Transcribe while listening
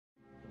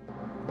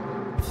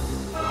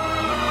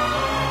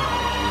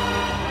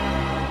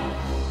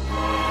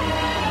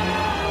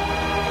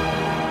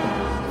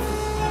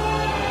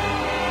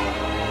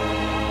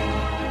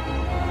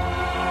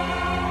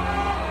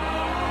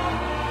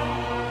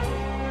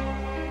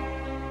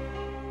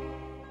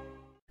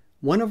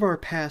One of our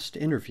past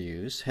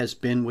interviews has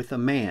been with a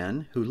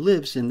man who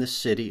lives in the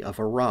city of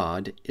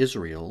Arad,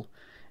 Israel,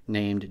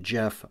 named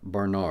Jeff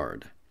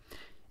Barnard.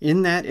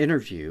 In that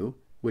interview,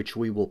 which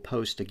we will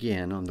post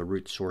again on the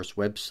Root Source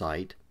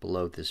website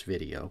below this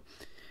video,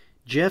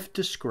 Jeff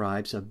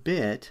describes a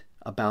bit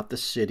about the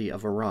city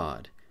of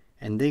Arad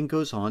and then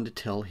goes on to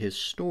tell his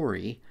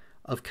story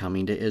of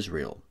coming to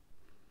Israel.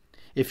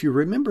 If you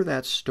remember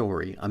that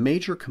story, a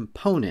major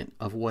component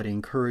of what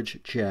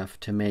encouraged Jeff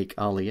to make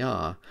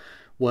Aliyah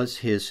was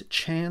his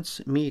chance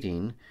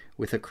meeting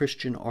with a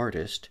Christian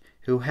artist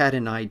who had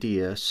an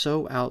idea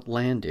so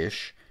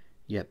outlandish,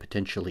 yet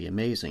potentially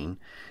amazing,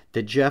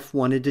 that Jeff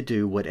wanted to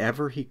do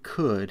whatever he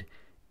could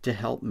to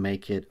help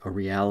make it a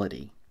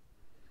reality.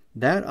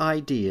 That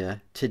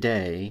idea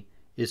today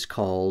is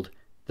called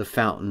the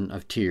Fountain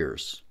of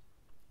Tears,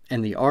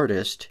 and the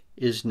artist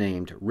is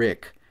named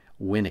Rick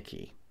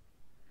Weinicke.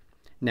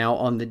 Now,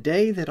 on the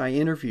day that I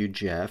interviewed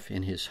Jeff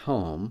in his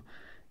home,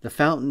 the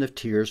Fountain of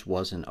Tears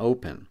wasn't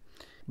open.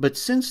 But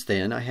since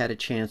then, I had a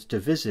chance to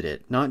visit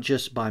it, not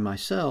just by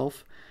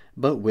myself,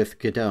 but with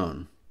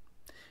Gidon.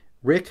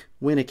 Rick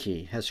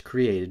Weinicke has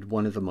created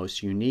one of the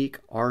most unique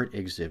art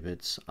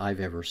exhibits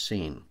I've ever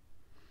seen.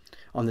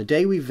 On the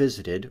day we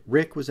visited,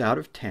 Rick was out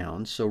of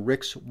town, so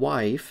Rick's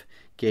wife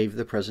gave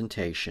the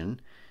presentation.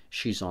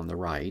 She's on the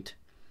right.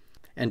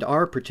 And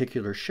our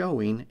particular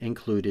showing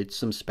included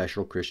some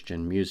special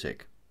Christian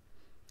music.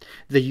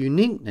 The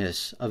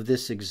uniqueness of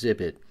this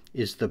exhibit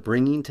is the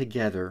bringing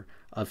together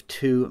of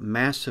two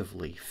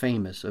massively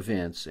famous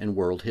events in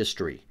world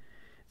history,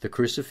 the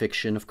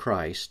crucifixion of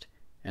Christ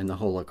and the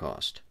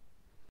Holocaust.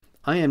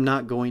 I am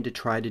not going to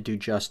try to do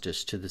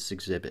justice to this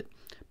exhibit,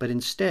 but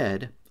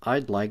instead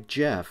I'd like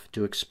Jeff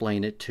to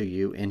explain it to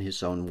you in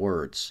his own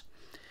words.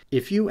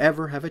 If you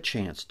ever have a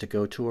chance to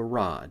go to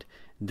Arad,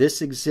 this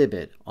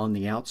exhibit on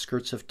the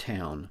outskirts of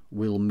town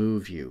will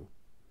move you.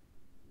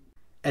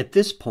 At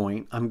this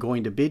point, I'm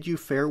going to bid you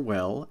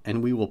farewell,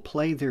 and we will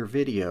play their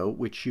video,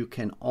 which you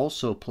can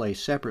also play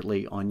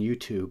separately on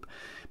YouTube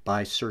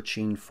by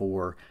searching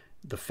for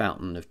The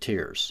Fountain of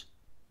Tears.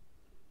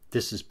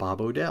 This is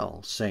Bob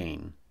Odell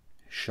saying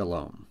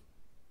Shalom.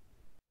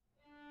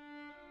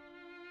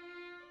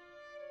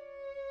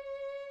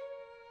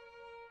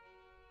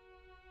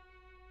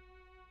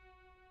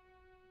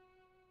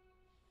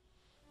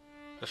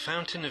 The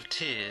Fountain of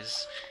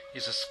Tears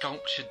is a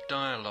sculptured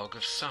dialogue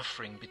of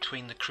suffering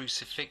between the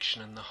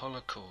crucifixion and the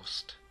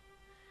Holocaust.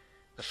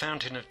 The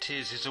Fountain of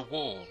Tears is a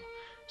wall,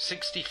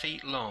 60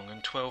 feet long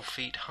and 12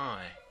 feet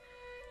high.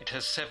 It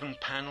has 7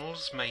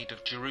 panels made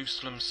of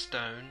Jerusalem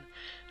stone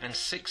and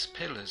 6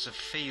 pillars of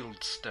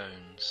field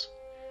stones.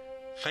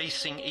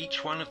 Facing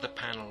each one of the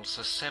panels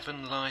are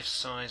 7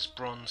 life-size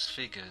bronze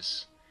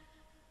figures.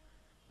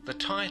 The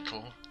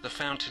title, The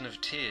Fountain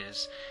of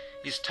Tears,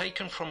 is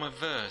taken from a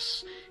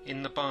verse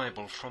in the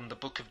Bible from the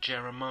book of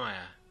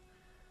Jeremiah.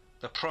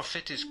 The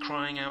prophet is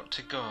crying out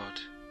to God,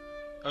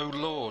 "O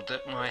Lord,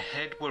 that my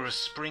head were a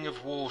spring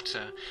of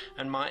water,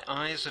 and my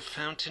eyes a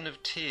fountain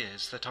of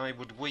tears, that I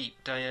would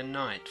weep day and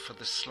night for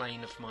the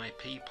slain of my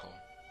people."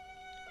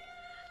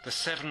 The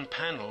 7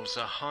 panels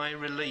are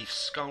high-relief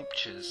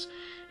sculptures,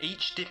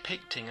 each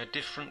depicting a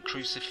different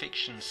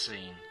crucifixion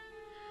scene.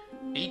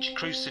 Each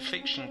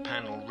crucifixion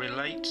panel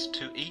relates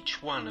to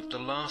each one of the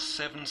last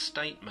 7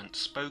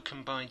 statements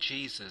spoken by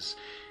Jesus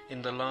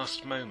in the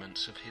last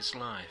moments of his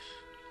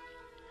life.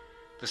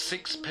 The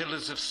 6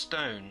 pillars of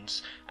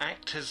stones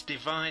act as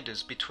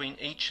dividers between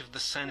each of the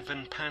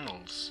 7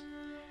 panels.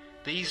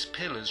 These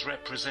pillars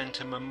represent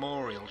a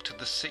memorial to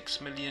the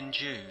 6 million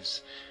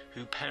Jews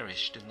who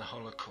perished in the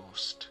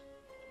Holocaust.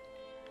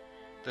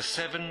 The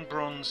 7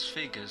 bronze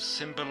figures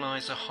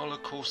symbolize a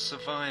Holocaust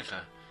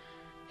survivor.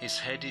 His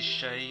head is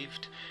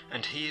shaved,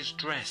 and he is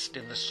dressed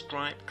in the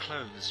striped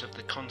clothes of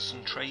the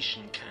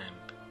concentration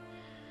camp.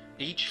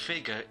 Each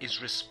figure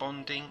is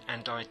responding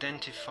and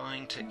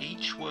identifying to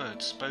each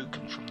word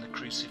spoken from the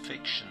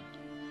crucifixion.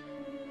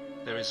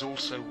 There is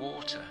also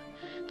water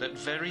that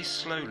very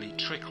slowly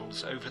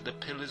trickles over the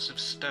pillars of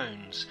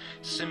stones,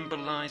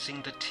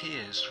 symbolizing the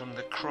tears from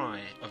the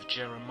cry of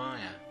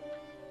Jeremiah.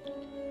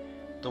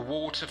 The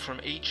water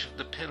from each of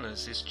the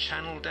pillars is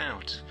channeled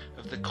out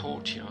of the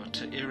courtyard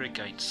to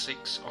irrigate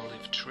 6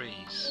 olive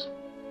trees.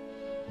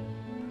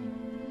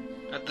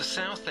 At the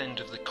south end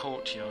of the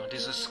courtyard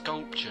is a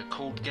sculpture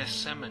called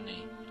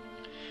Gethsemane.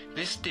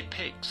 This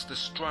depicts the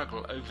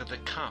struggle over the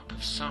cup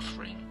of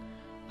suffering,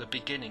 the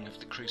beginning of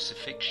the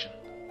crucifixion.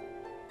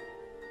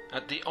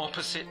 At the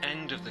opposite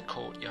end of the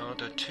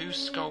courtyard are 2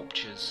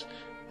 sculptures,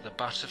 the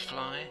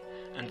butterfly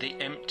and the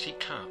empty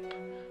cup,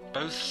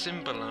 both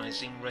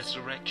symbolizing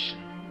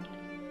resurrection.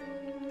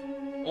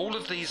 All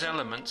of these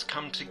elements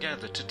come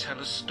together to tell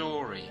a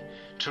story,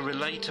 to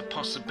relate a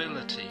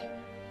possibility,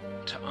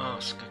 to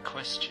ask a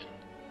question.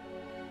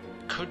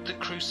 Could the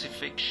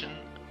crucifixion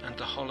and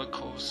the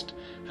Holocaust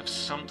have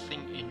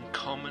something in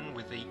common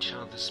with each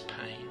other's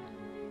pain?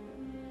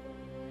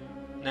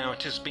 Now,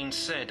 it has been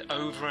said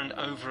over and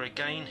over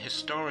again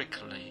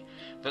historically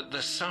that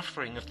the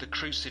suffering of the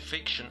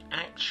crucifixion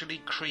actually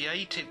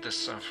created the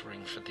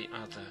suffering for the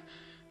other,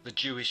 the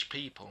Jewish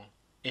people,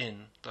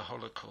 in the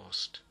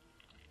Holocaust.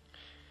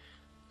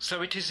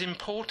 So it is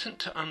important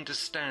to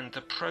understand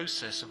the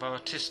process of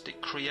artistic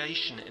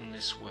creation in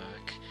this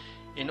work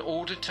in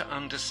order to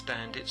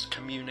understand its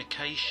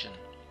communication.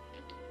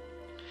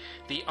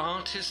 The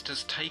artist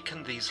has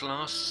taken these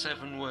last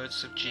 7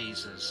 words of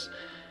Jesus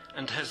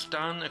and has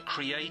done a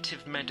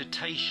creative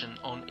meditation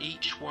on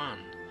each one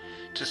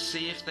to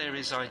see if there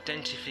is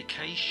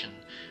identification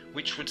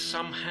which would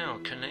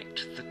somehow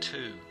connect the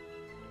two.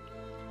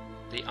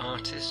 The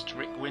artist,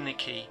 Rick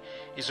Weinicke,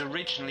 is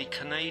originally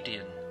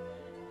Canadian.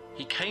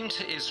 He came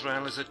to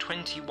Israel as a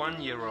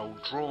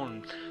 21-year-old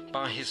drawn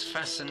by his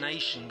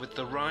fascination with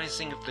the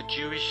rising of the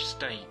Jewish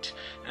state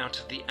out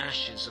of the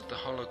ashes of the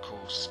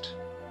Holocaust.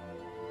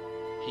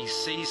 He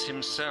sees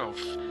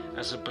himself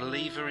as a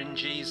believer in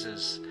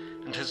Jesus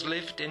and has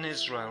lived in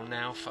Israel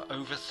now for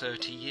over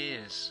 30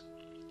 years.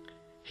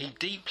 He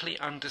deeply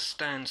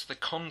understands the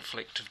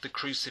conflict of the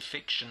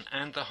crucifixion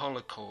and the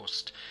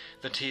Holocaust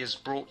that he has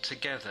brought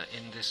together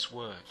in this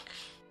work.